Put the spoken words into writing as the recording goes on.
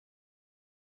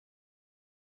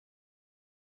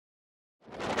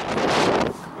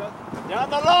Down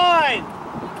the line!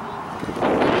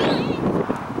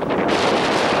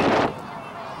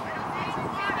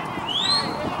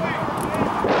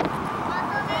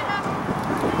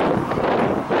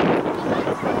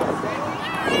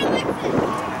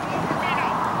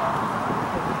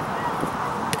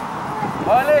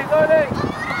 Ollie, Ollie!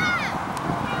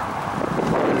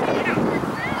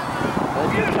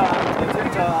 That's your time, that's your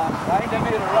time. Right in the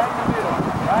middle, right in the middle,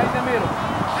 right in the middle.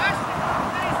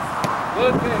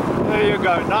 Good thing. There you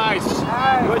go, nice.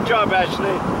 Good job,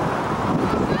 Ashley.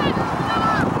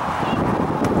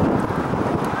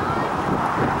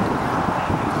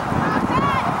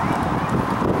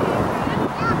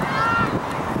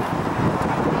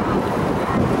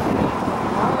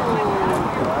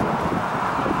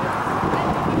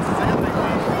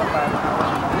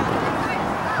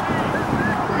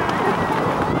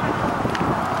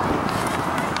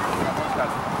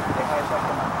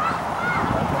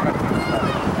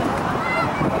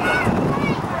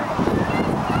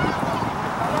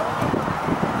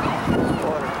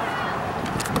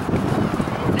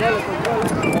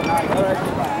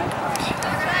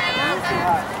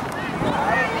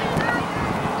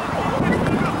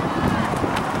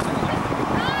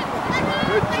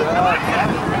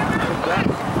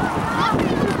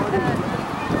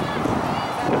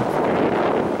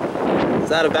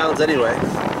 It's out of bounds anyway.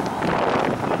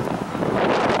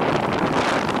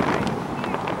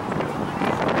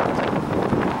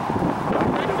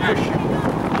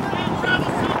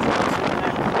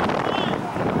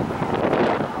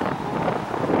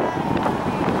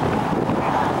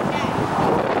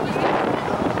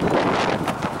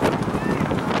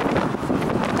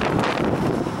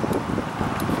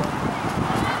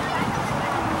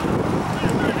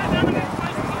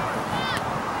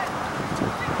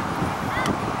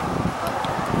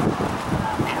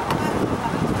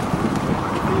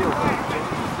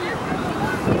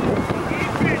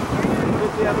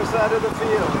 The other side of the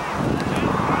field.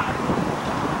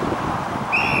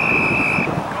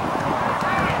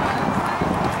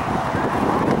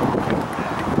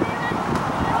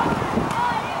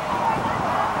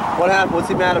 What happened? What's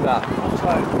he mad about?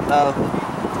 Oh.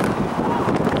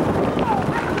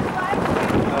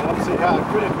 I don't see how it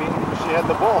could have been because she had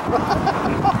the ball.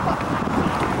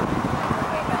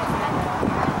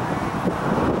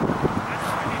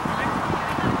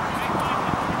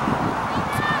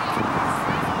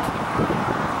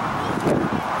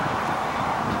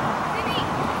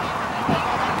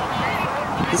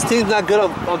 This team's not good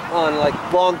on like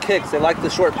long kicks. They like the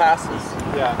short passes.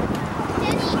 Yeah.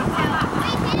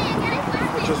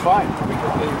 Which is fine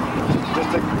because they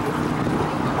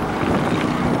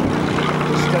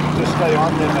just stay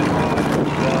on them and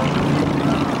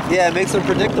yeah, it makes them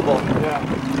predictable. Yeah.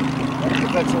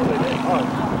 That's all they did. Oh,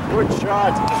 good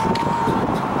shot.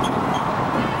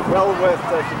 Well worth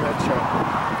taking that shot.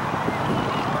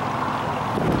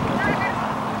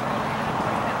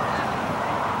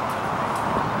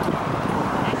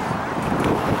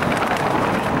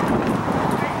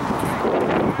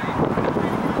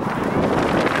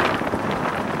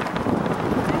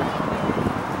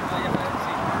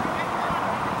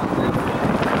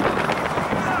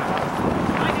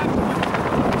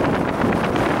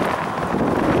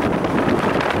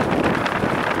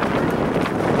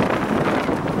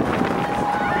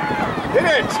 Hit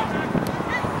it!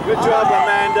 Good job,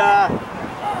 Amanda.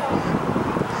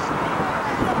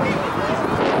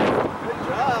 Good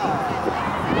job.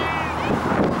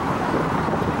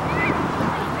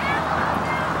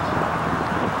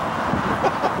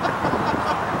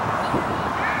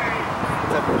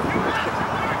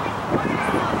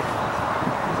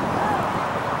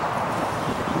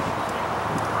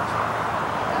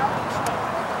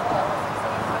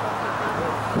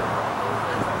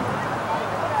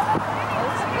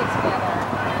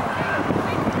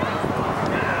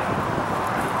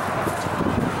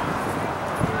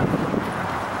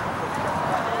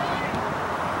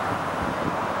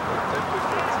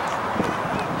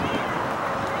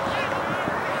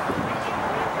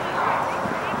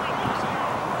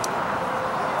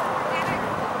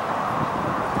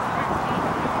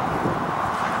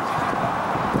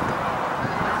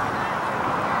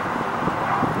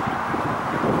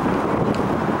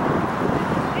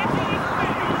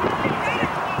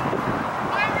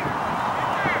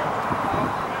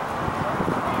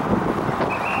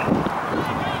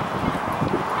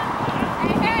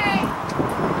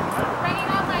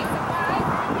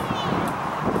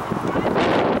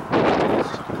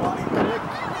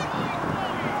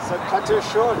 Cut her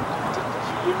short.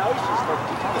 You know she's not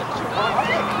kick. She can't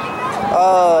kick.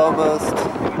 Oh, almost.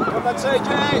 Come on, CJ.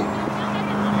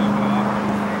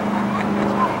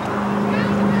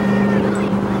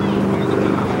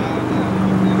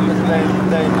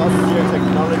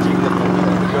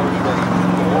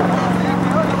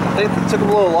 think it took them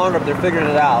a little longer, but they're figuring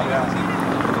it out. Yeah.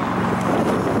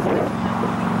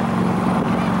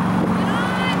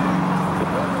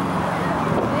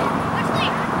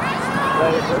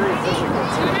 They're very physical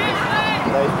too.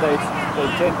 They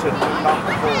tend to knock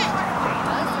the ball.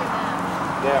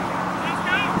 Yeah.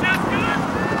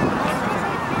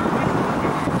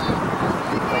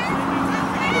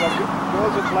 But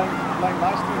girls are playing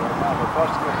nicely right now. They're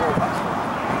passing the ball nicely.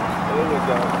 There you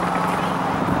go.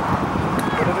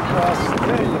 Put it across.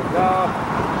 There you go.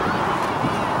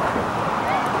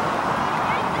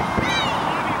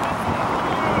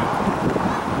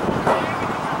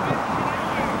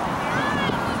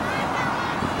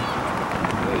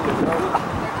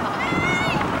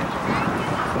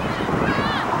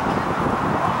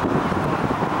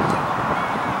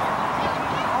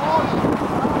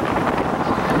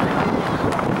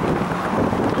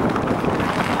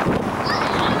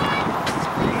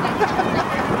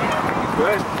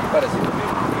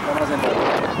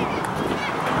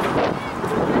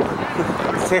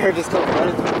 Sarah just comes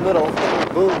running through the middle.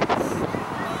 Boom.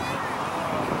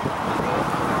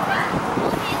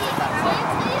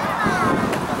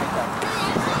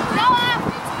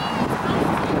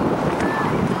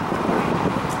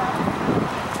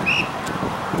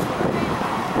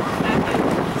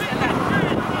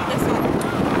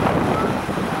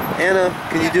 Anna,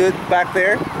 can you do it back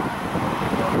there?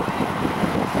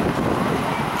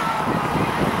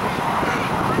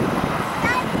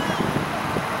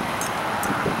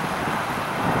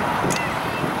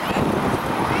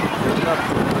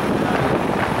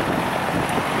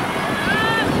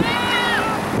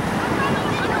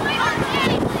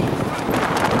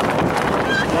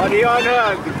 Body on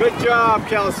her. Good job,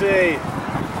 Kelsey.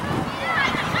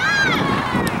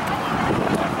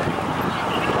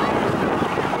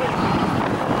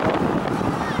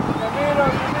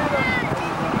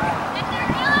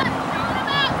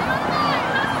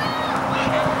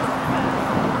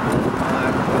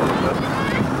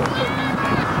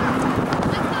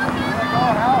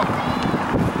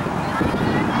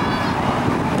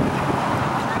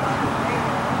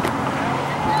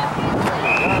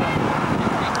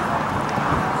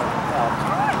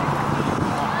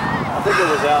 I think it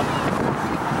was out.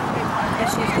 Yeah,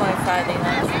 she's going Friday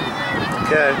night.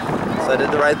 Okay, so I did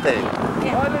the right thing.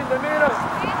 Yeah.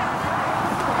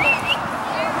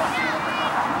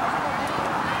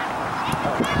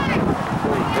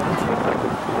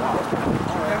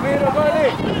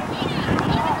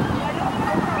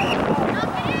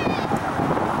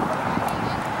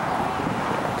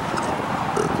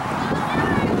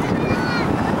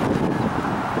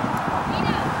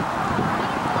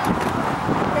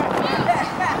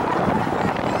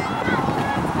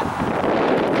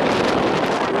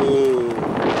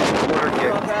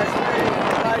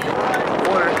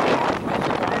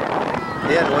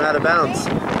 Yeah, it went out of bounds.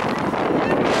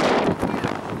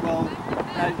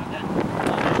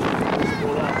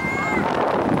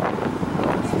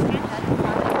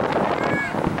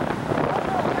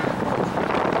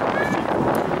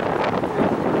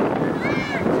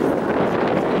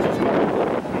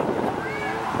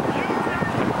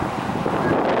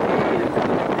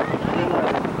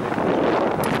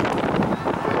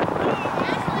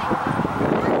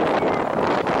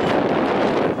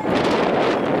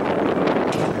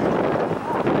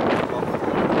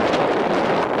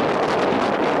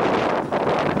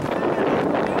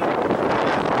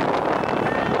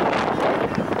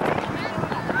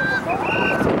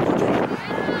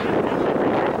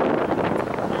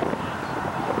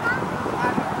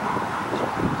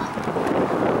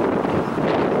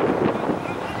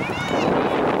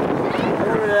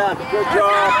 Good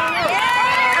job.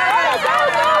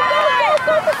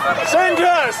 Send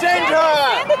her! Send her!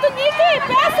 Send it to Nikki!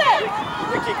 Pass it!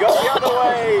 Nikki, go the other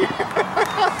way!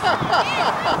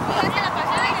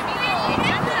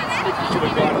 Nikki should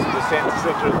have gone to the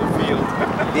center of the field.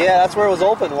 Yeah, that's where it was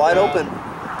open, wide open.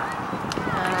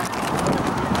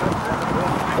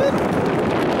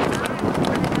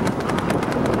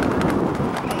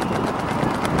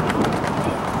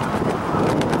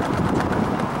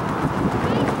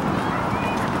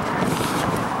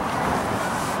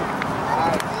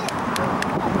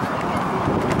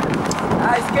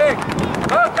 Nice kick!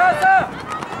 Go, Casa!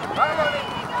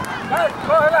 Nice,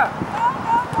 go, Hela!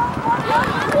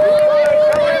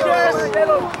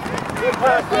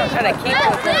 Gotta keep it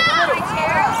with it.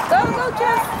 Go,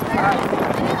 Jess!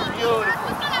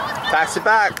 Pass it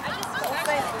back.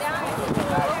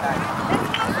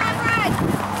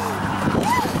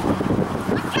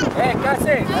 Hey,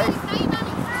 Cassie!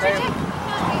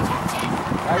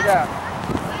 Right there.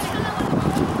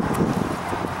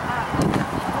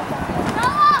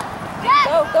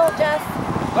 Go, Jess.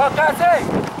 Go, Cassie.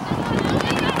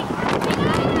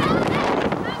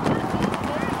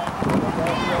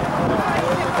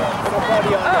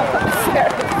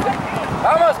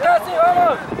 Vamos, Cassie,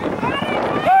 vamos.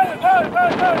 Go, go, go,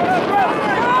 go, go, go.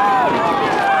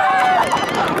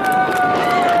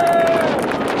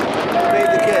 Made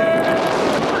the kid.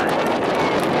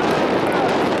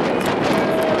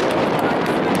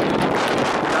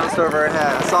 Bounced over her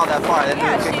head. I saw that part.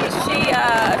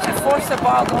 Yeah, she forced the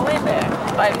ball to go in there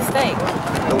by mistake.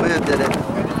 The wind did it.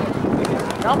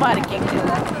 Nobody can do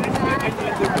that.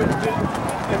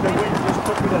 And the wind just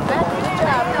took it at the Good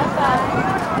job.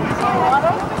 Some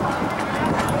water?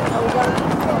 Oh, we got to do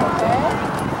some, okay?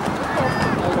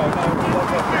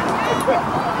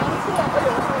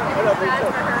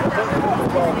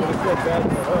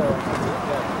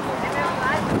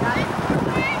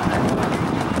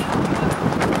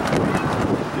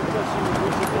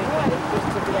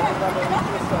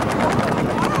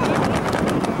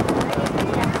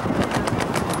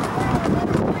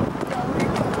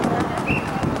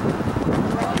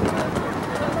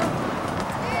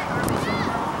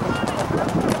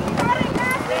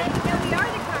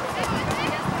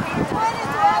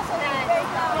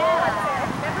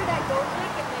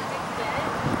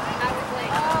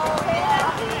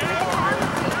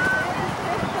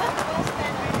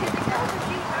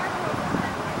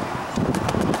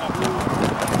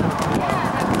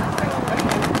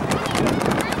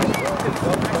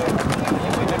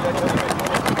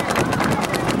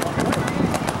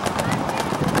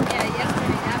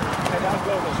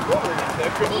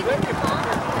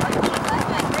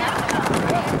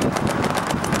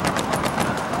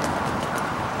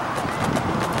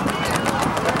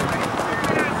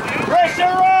 Pressure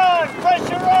on!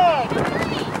 Pressure on!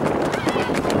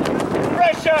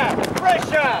 Pressure!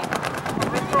 Pressure!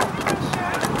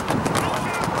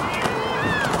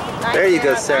 There you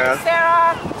go, Sarah.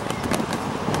 Sarah.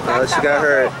 Oh, she got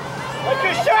hurt. Take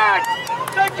a shot!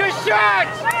 Take a shot!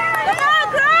 Come on,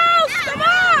 girls! Come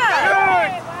on!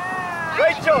 Good!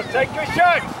 Rachel, take a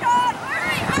shot!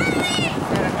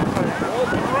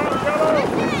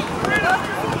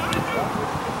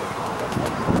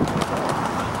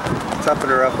 Toughen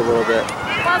her up a little bit.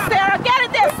 Come on, Sarah. Get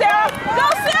it there, Sarah. Go,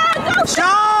 Sarah. Go, Sarah.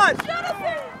 Shot! Shoot it,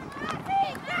 Sarah.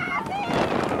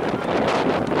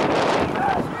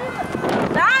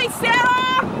 Nice,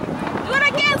 Sarah. Do it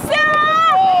again, Sarah.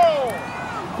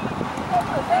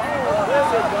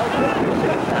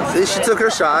 See, she took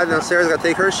her shot. Now Sarah's got to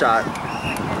take her shot.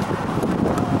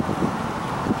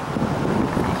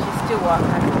 She's still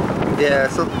walking. Yeah,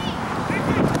 so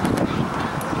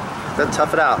then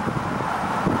tough it out.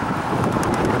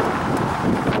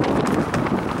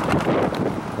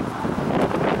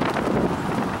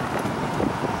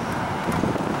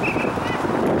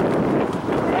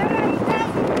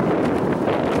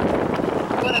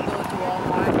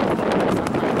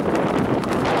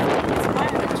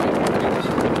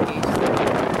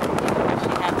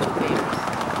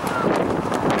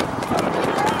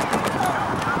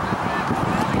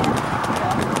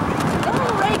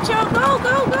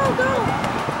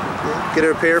 Get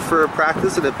her prepared for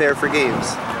practice and prepare for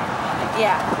games.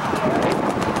 Yeah.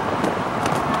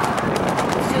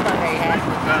 Still not very happy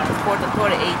with that.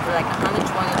 Quarter to 8 for like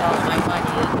 $120 my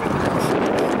money.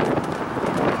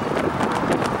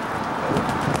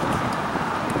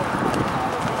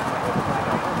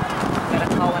 Gotta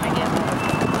call when I get home.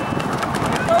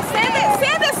 Go send it,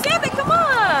 send it, send it, come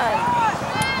on!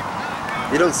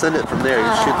 You don't send it from there,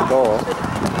 you shoot the goal.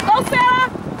 Go, Sarah!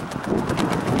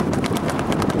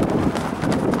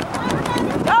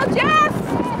 Go, Jess!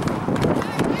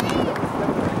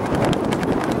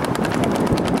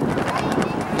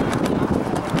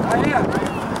 Right here.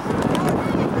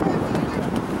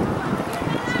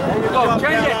 There you go.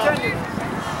 Change it, change it.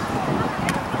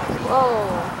 Whoa,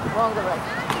 wrong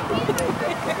direction.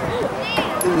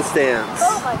 In the stands.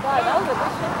 Oh my God, that was a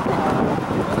good shot.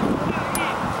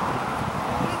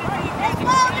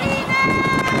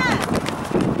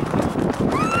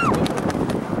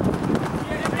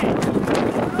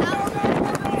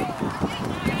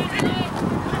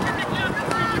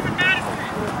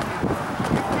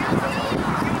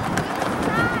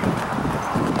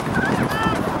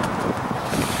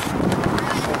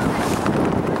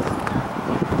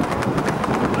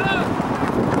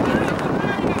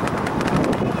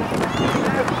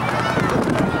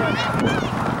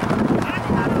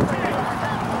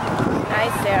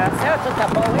 Sarah took that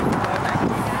ball away from her.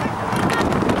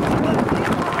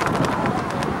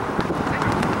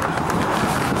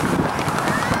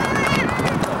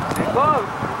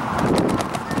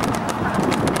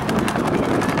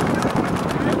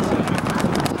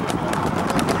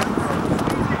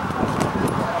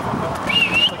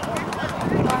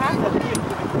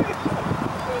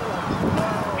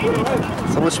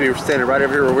 should be standing right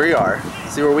over here where we are.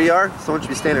 See where we are? Someone should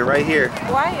be standing right here.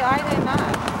 Why are they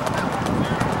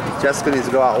not? Jessica needs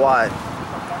to go out wide.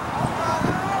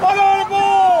 On the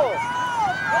ball!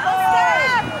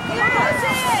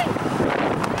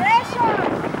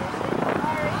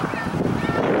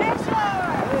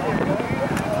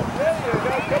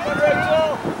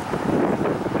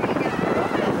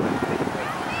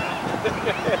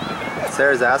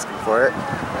 Sarah's asking for it.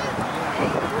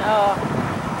 No.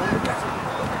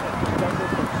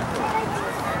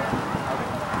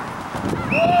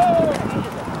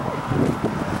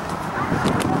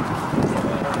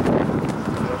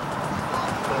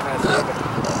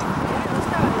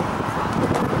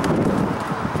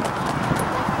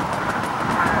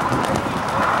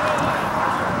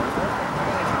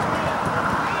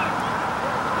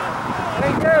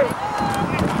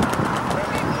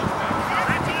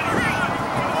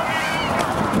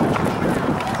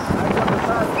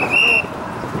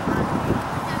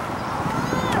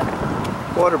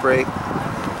 Water break.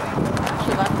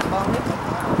 She left the phone.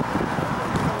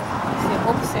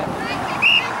 Você observa.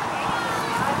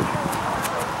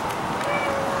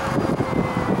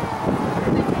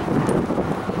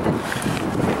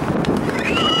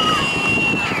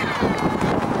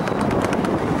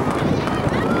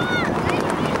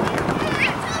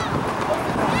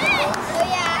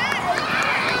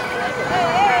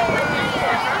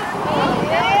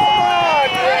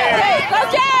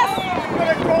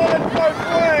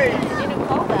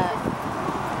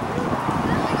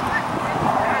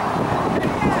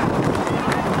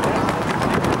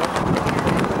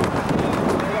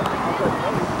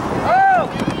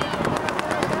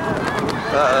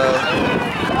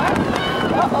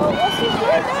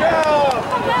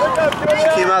 She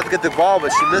came out to get the ball,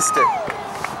 but she missed it.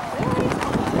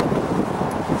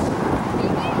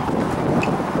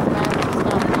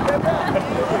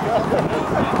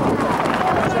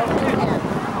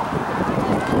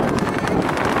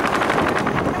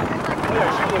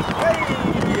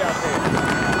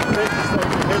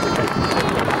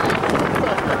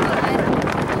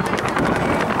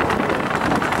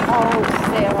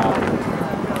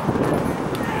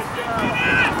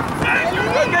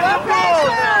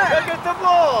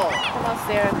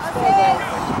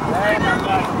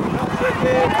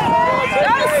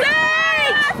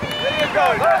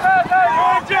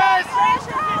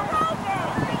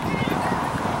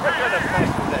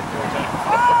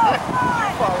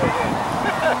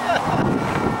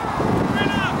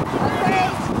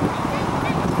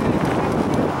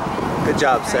 Good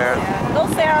job, Sarah. Go,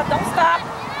 Sarah. Don't stop.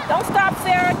 Don't stop,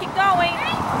 Sarah. Keep going.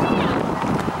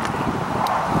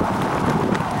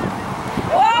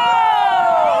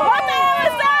 Whoa! What the hell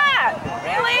is that?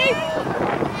 Really?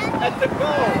 That's the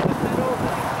goal.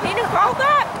 He didn't call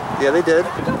that? Yeah, they did.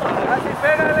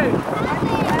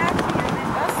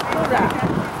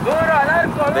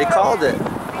 They called it.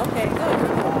 Okay, good.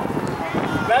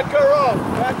 Back her up.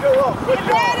 Back her up. Good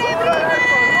job.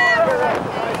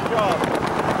 Nice job.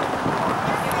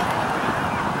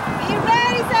 Be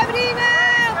ready, Sabrina!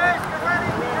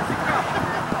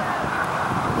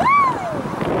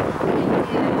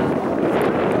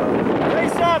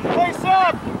 Face up. Face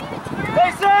up.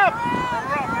 Face up.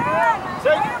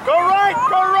 Say, go right.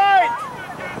 Go right.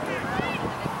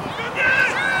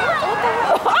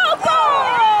 Oh, go!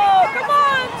 Come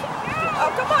on! Oh,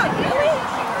 come on, really?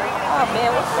 Oh, man,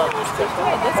 what's wrong with this kid?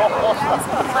 This one reminds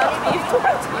me of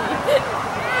 12.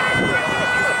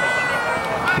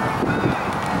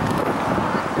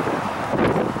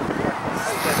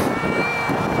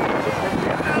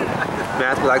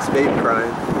 Matthew likes baby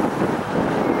crying.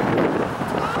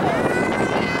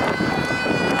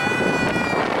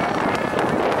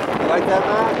 You like that,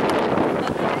 Matt?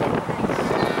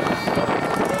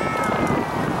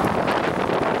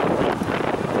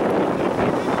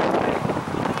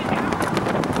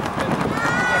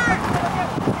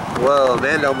 Whoa,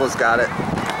 Amanda almost got it.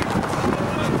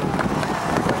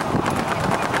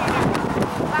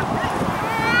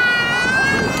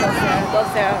 Go,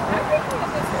 Sarah.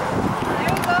 There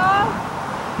you go.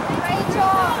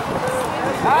 Rachel.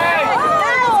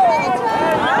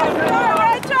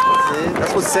 See?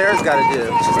 That's what Sarah's got to do.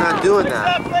 She's not doing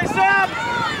that. Face up.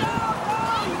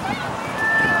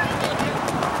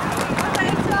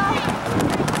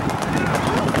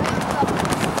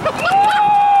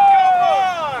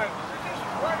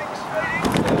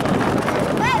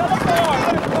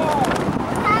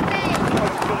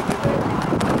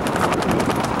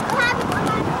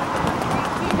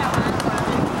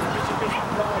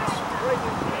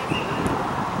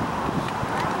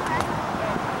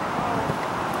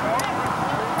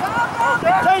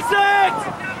 Chase it!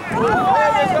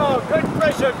 There you go. Good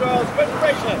pressure, girls. Good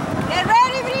pressure. Get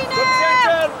ready, Brina! Good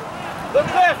center. Look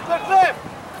left. Look left.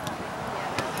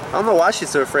 I don't know why she's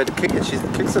so afraid to kick it. She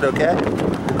kicks it okay.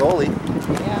 The goalie.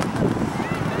 Yeah.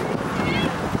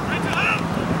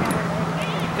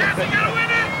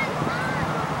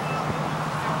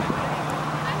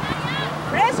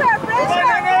 Pressure, pressure,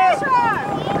 pressure!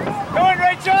 Go on,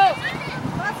 Rachel.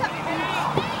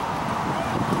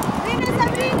 Brina,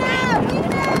 Sabrina,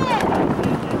 Brina!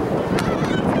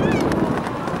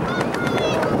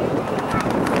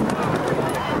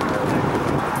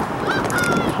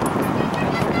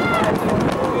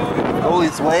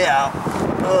 Goalie's way out.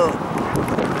 Ugh.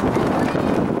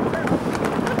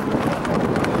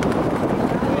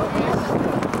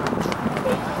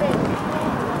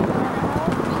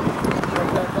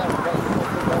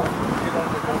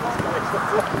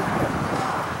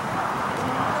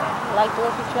 Like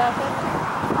Dorothy traffic?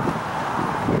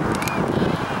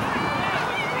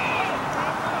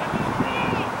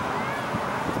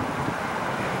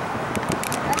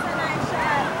 That's a nice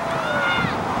shot.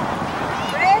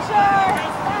 Pressure!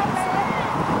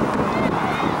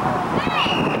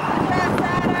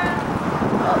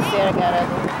 Oh, Sarah got it.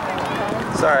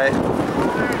 It's alright.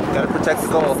 Gotta protect the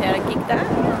goal. Sarah kicked that?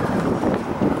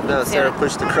 No, Sarah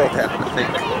pushed the curl down,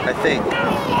 I think.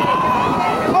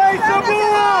 Play some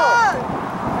ball.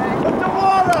 Put the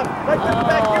wall up. Let them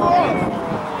back you off.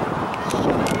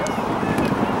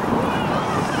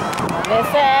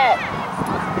 Miss it!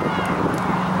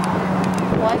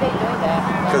 Why are they doing that?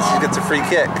 Because she gets a free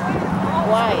kick.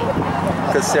 Why?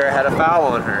 Because Sarah had a foul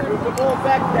on her. Move the ball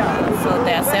back down. So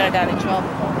that Sarah got in trouble.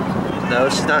 No,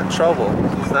 she's not in trouble.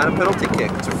 It's not a penalty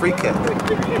kick. It's a free kick.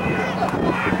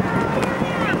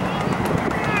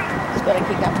 She's gotta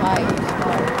kick up high.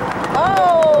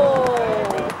 Oh!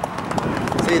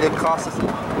 See, it didn't cost us.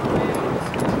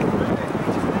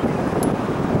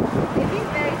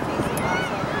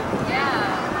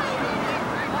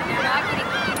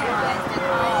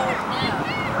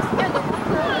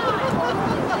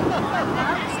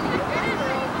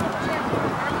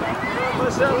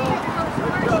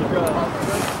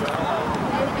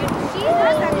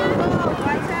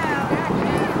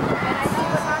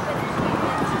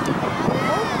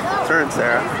 Turn,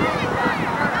 Sarah.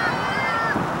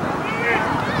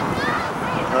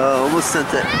 Oh, almost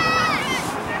sent it.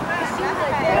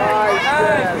 Hey!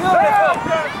 Hey!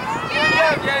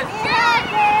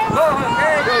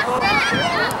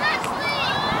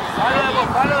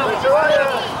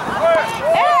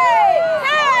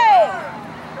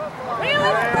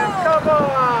 Come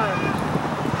on.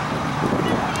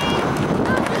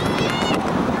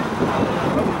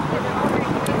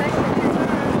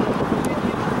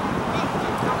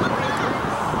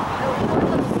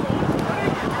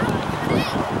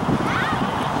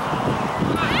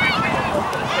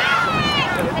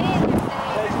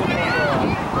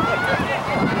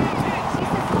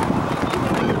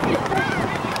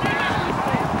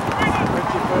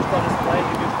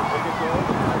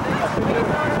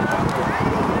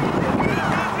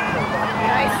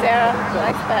 Nice, Sarah.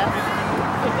 Nice pass.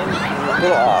 A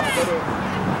little off.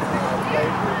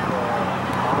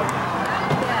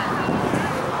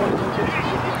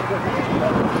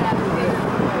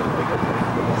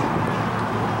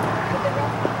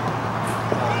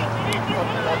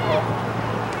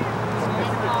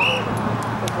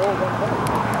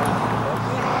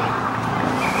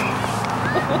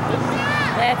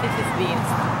 That is his beans.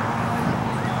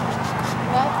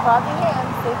 That's Bobby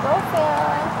hands. They go,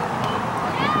 Sarah.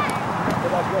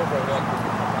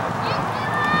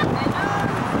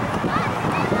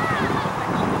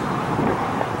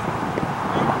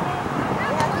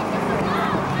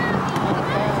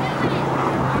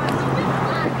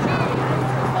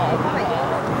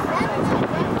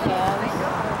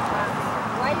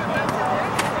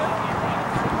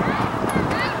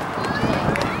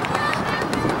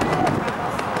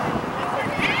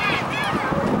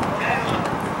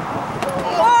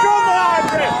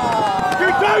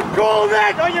 Don't call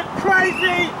that! Are you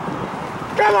crazy?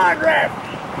 Come on, ref!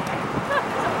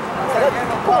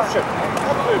 Caution!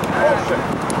 Caution!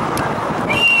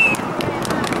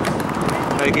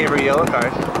 I gave her a yellow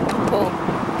card. Cool.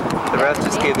 The ref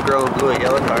just gave the girl in blue a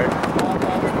yellow card.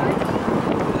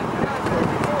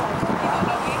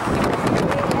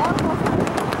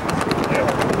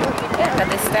 Yeah, but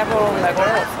they step on the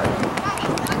girls.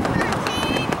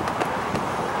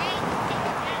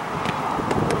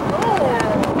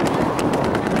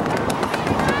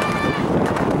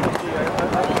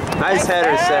 Nice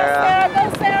header, Sarah. Sarah,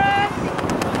 go, Sarah.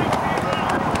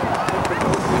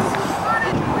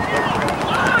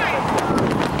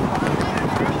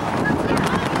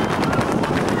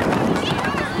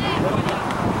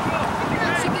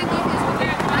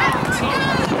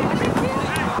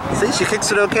 She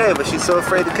kicks it okay, but she's so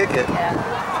afraid to kick it.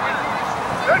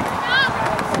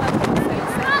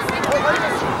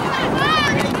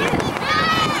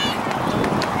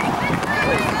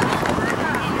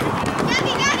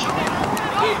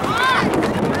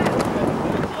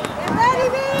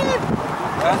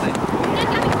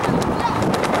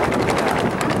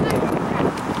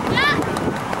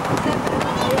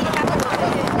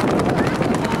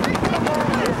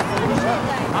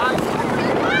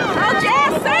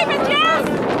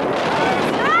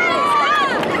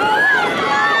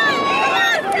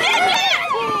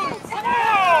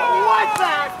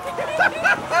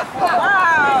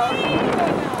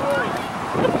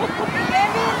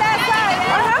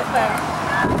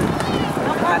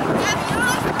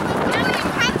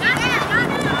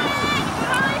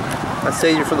 I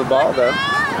saved you from the ball, though. No,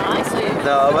 I see.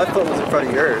 No, my foot was in front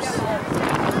of yours.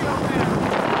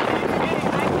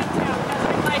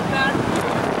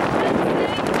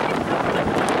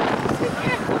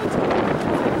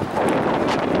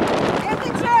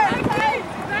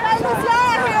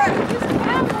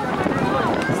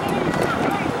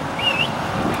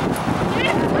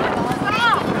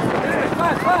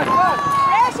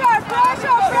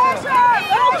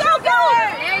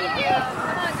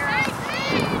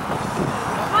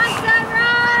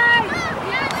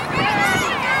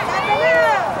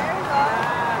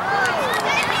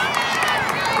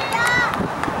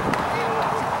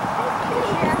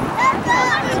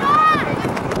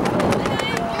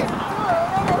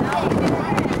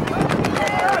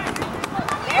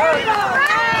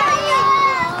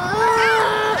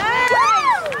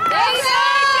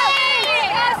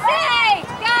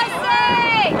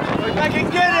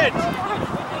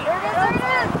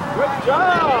 Good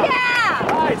job! Yeah!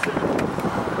 Nice!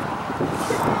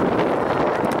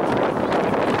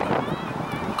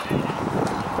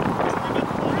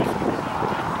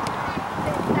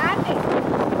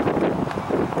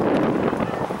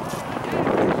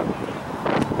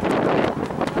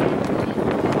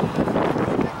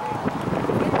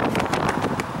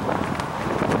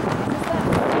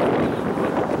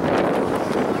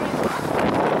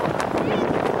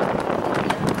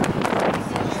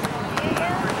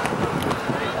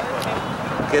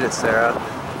 Get it, Sarah. Good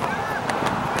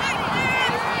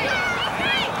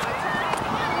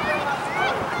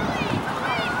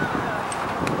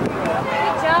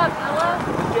job, Bella.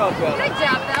 Good job, Bella. Good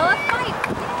job, Bella. Fight.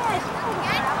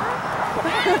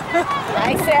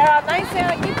 Nice, Sarah. Nice,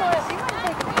 Sarah. Keep going.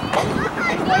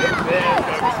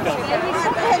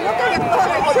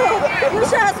 You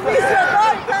should squeeze your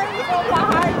body down from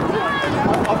behind you.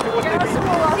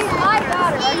 She's my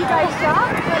daughter. Are you guys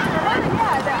shocked?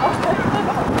 Yeah, no.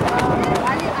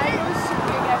 I was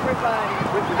shooting everybody.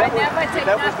 I never take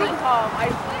nothing home. I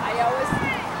always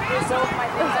resolve my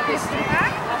things on the street.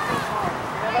 Nothing home.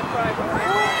 Never cry for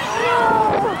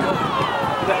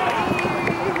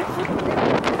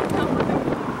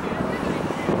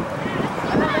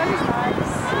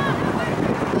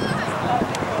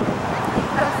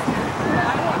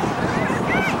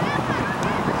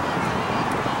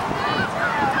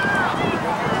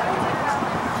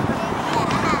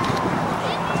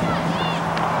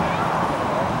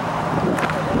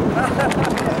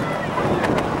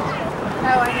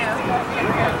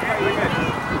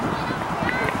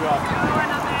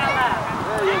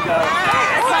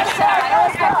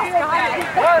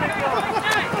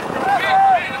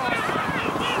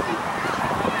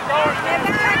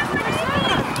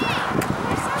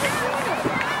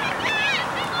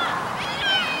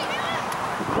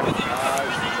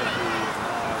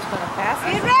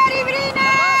Get ready,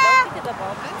 Brina!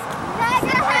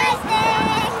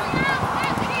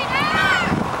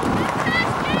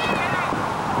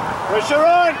 Pressure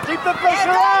on! Keep the pressure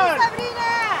on!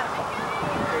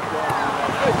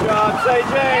 Good job,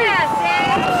 CJ!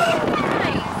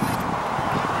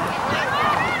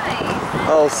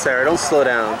 Oh, Sarah, don't slow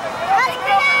down.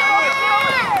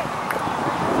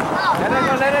 Let it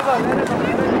go, let it go, let it go.